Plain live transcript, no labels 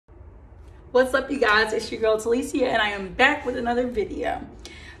What's up, you guys? It's your girl Talicia, and I am back with another video.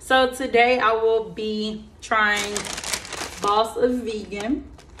 So today I will be trying Boss of Vegan,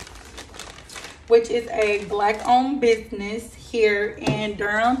 which is a black-owned business here in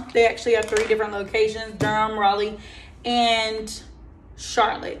Durham. They actually have 3 different locations: Durham, Raleigh, and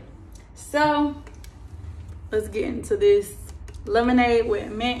Charlotte. So let's get into this lemonade with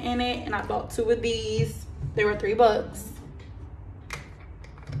mint in it, and I bought 2 of these. They were $3.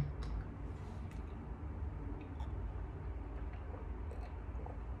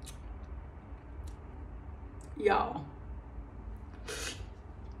 Y'all,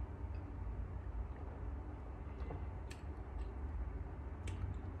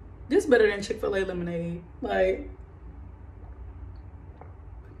 this is better than Chick-fil-A lemonade. Like,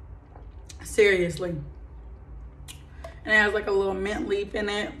 seriously. And it has like a little mint leaf in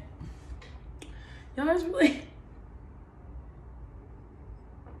it. Y'all, it's really,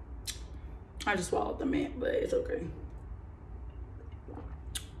 I just swallowed the mint, but it's okay.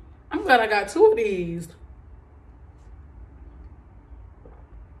 I'm glad I got 2 of these.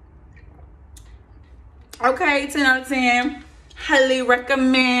 Okay, 10 out of 10. Highly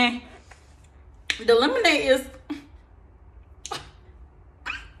recommend. The lemonade is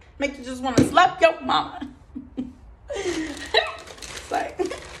make you just want to slap your mama. It's like,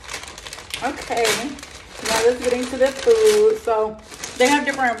 okay. Now let's get into the food. So they have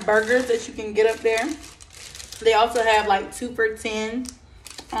different burgers that you can get up there. They also have like 2 for $10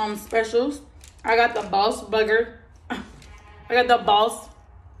 specials. I got the Boss Burger. I got the Boss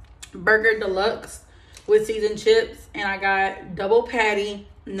Burger Deluxe with seasoned chips, and I got double patty,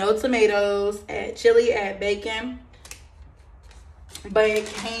 no tomatoes, add chili, add bacon. But it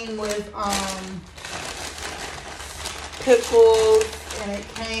came with pickles, and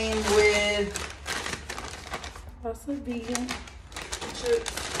it came with what's the vegan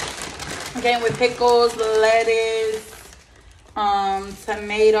chips? It came with pickles, lettuce,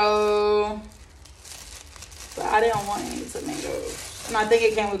 tomato. But I didn't want any tomatoes. And I think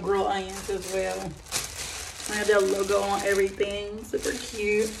it came with grilled onions as well. I have their logo on everything. Super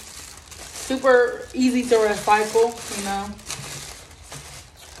cute. Super easy to recycle, you know.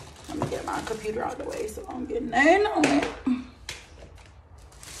 Let me get my computer out of the way so I'm getting in on it.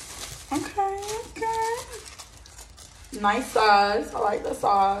 Okay. Nice size. I like the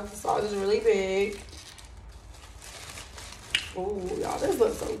size. The size is really big. Oh, y'all, this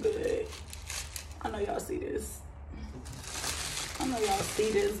looks so good. I know y'all see this. I know y'all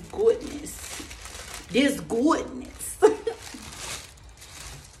see this goodness. This goodness.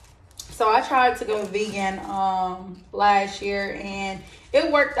 So I tried to go vegan last year, and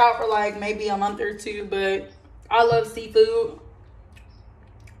it worked out for like maybe a month or 2, but I love seafood.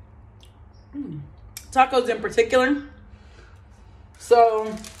 Tacos in particular.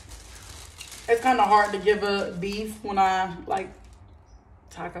 So it's kind of hard to give up beef when I like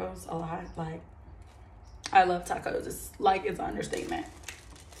tacos a lot. Like, I love tacos. It's like, it's an understatement.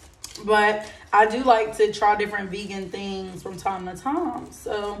 But I do like to try different vegan things from time to time.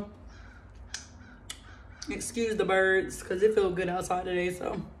 So, excuse the birds, because it feels good outside today.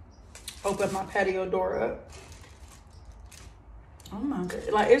 So, open my patio door up. Oh my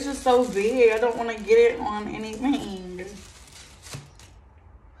God. Like, it's just so big. I don't want to get it on anything.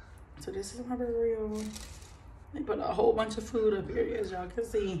 So, this is my burrito. They put a whole bunch of food up here, as y'all can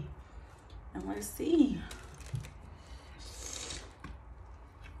see. And let's see.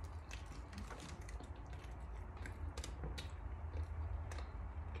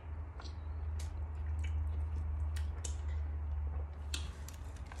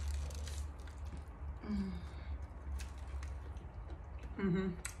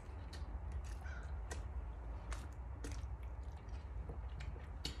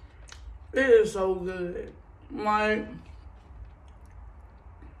 It is so good. Like,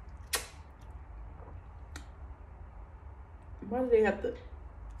 why do they have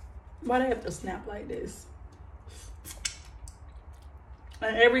to snap like this?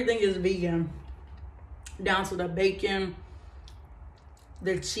 And everything is vegan, down to the bacon,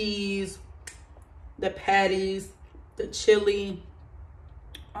 the cheese, the patties, the chili.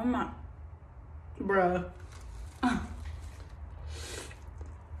 Oh my, bruh.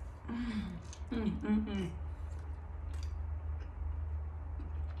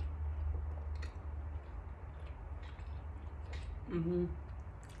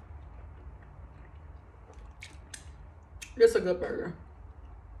 It's a good burger.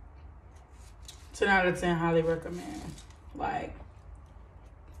 10 out of 10, highly recommend. Like,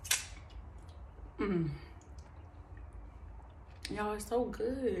 y'all, it's so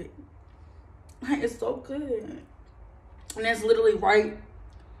good. It's so good. And it's literally right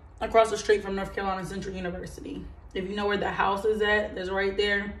across the street from North Carolina Central University. If you know where the house is at, that's right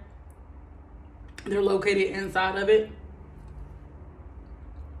there. They're located inside of it.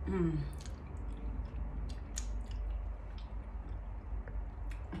 And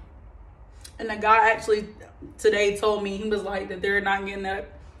the guy actually today told me, he was like, that they're not getting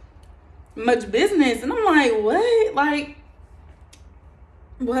that much business. And I'm like, what? Like,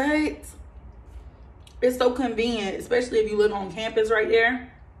 what? It's so convenient, especially if you live on campus right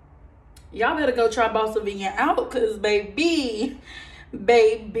there. Y'all better go try Boss of Vegan out, because baby.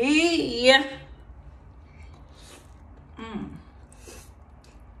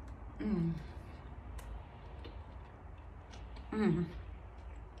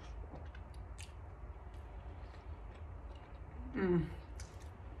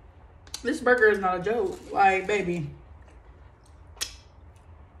 This burger is not a joke. Like, baby.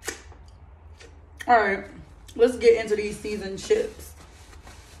 All right, let's get into these seasoned chips.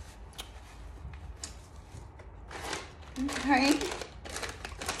 Okay.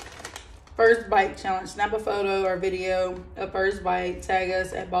 First bite challenge. Snap a photo or video of first bite. Tag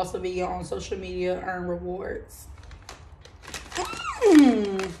us at Boss of Vegan on social media. Earn rewards.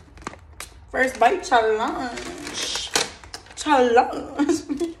 First bite challenge.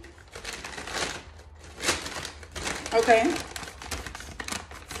 Okay.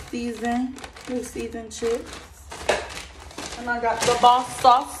 Seasoned chips. And I got the Boss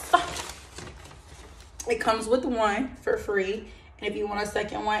sauce. It comes with one for free. And if you want a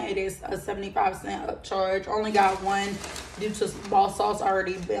second one, it is a 75-cent upcharge. Only got one due to Boss sauce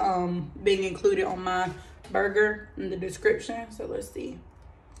already being included on my burger in the description. So let's see.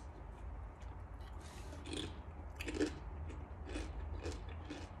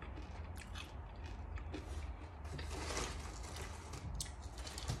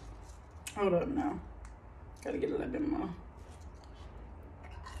 Hold up now. Gotta get a little bit more.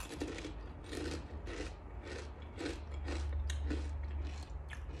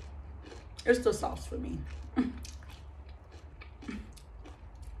 It's the sauce for me.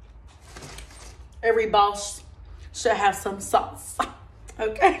 Every boss should have some sauce.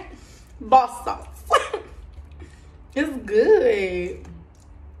 Okay? Boss sauce. It's good.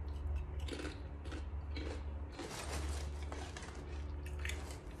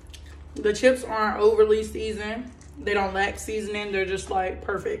 The chips aren't overly seasoned. They don't lack seasoning. They're just like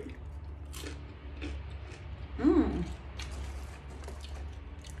perfect.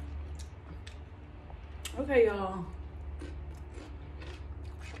 Okay, y'all.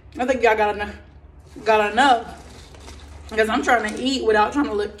 I think y'all got enough. Because I'm trying to eat without trying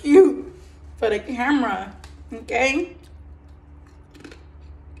to look cute for the camera. Okay?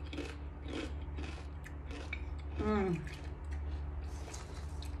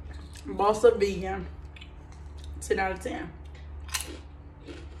 Boss of Vegan. 10 out of 10.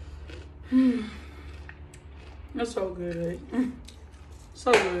 That's so good.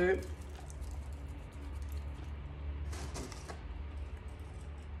 So good.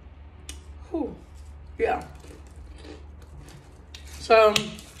 Whew. Yeah. So,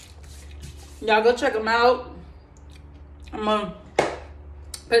 y'all go check them out. I'm gonna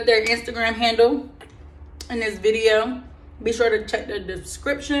put their Instagram handle in this video. Be sure to check the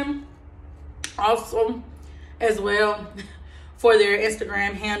description also as well for their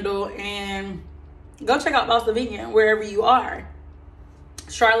Instagram handle, and go check out Boss of Vegan wherever you are.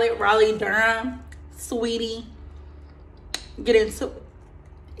 Charlotte, Raleigh, Durham, Sweetie. Get into it.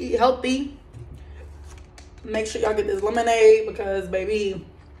 Eat healthy. Make sure y'all get this lemonade because baby.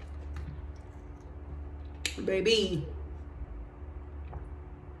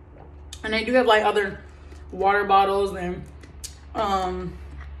 And they do have like other water bottles and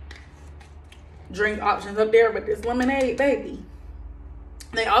drink options up there, but this lemonade, baby.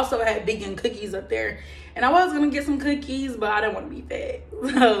 They also had vegan cookies up there, and I was gonna get some cookies, but I didn't want to be fat,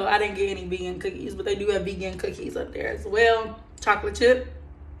 so I didn't get any vegan cookies. But they do have vegan cookies up there as well. Chocolate chip.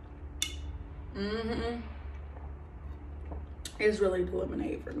 It's really the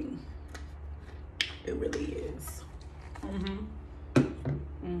lemonade for me. It really is.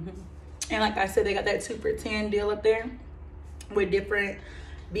 And like I said, they got that 2 for $10 deal up there with different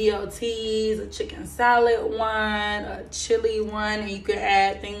BLTs, a chicken salad one, a chili one, and you can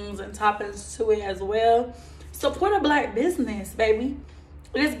add things and toppings to it as well. Support a black business, baby.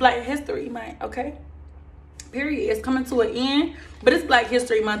 It is Black History Month, okay? Period. It's coming to an end, but it's Black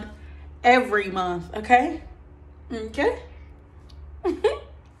History Month every month, okay? Okay?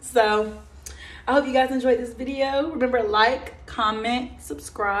 So, I hope you guys enjoyed this video. Remember, like, comment,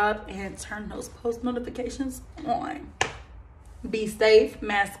 subscribe, and turn those post notifications on. Be safe,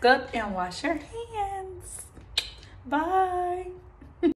 mask up, and wash your hands. Bye.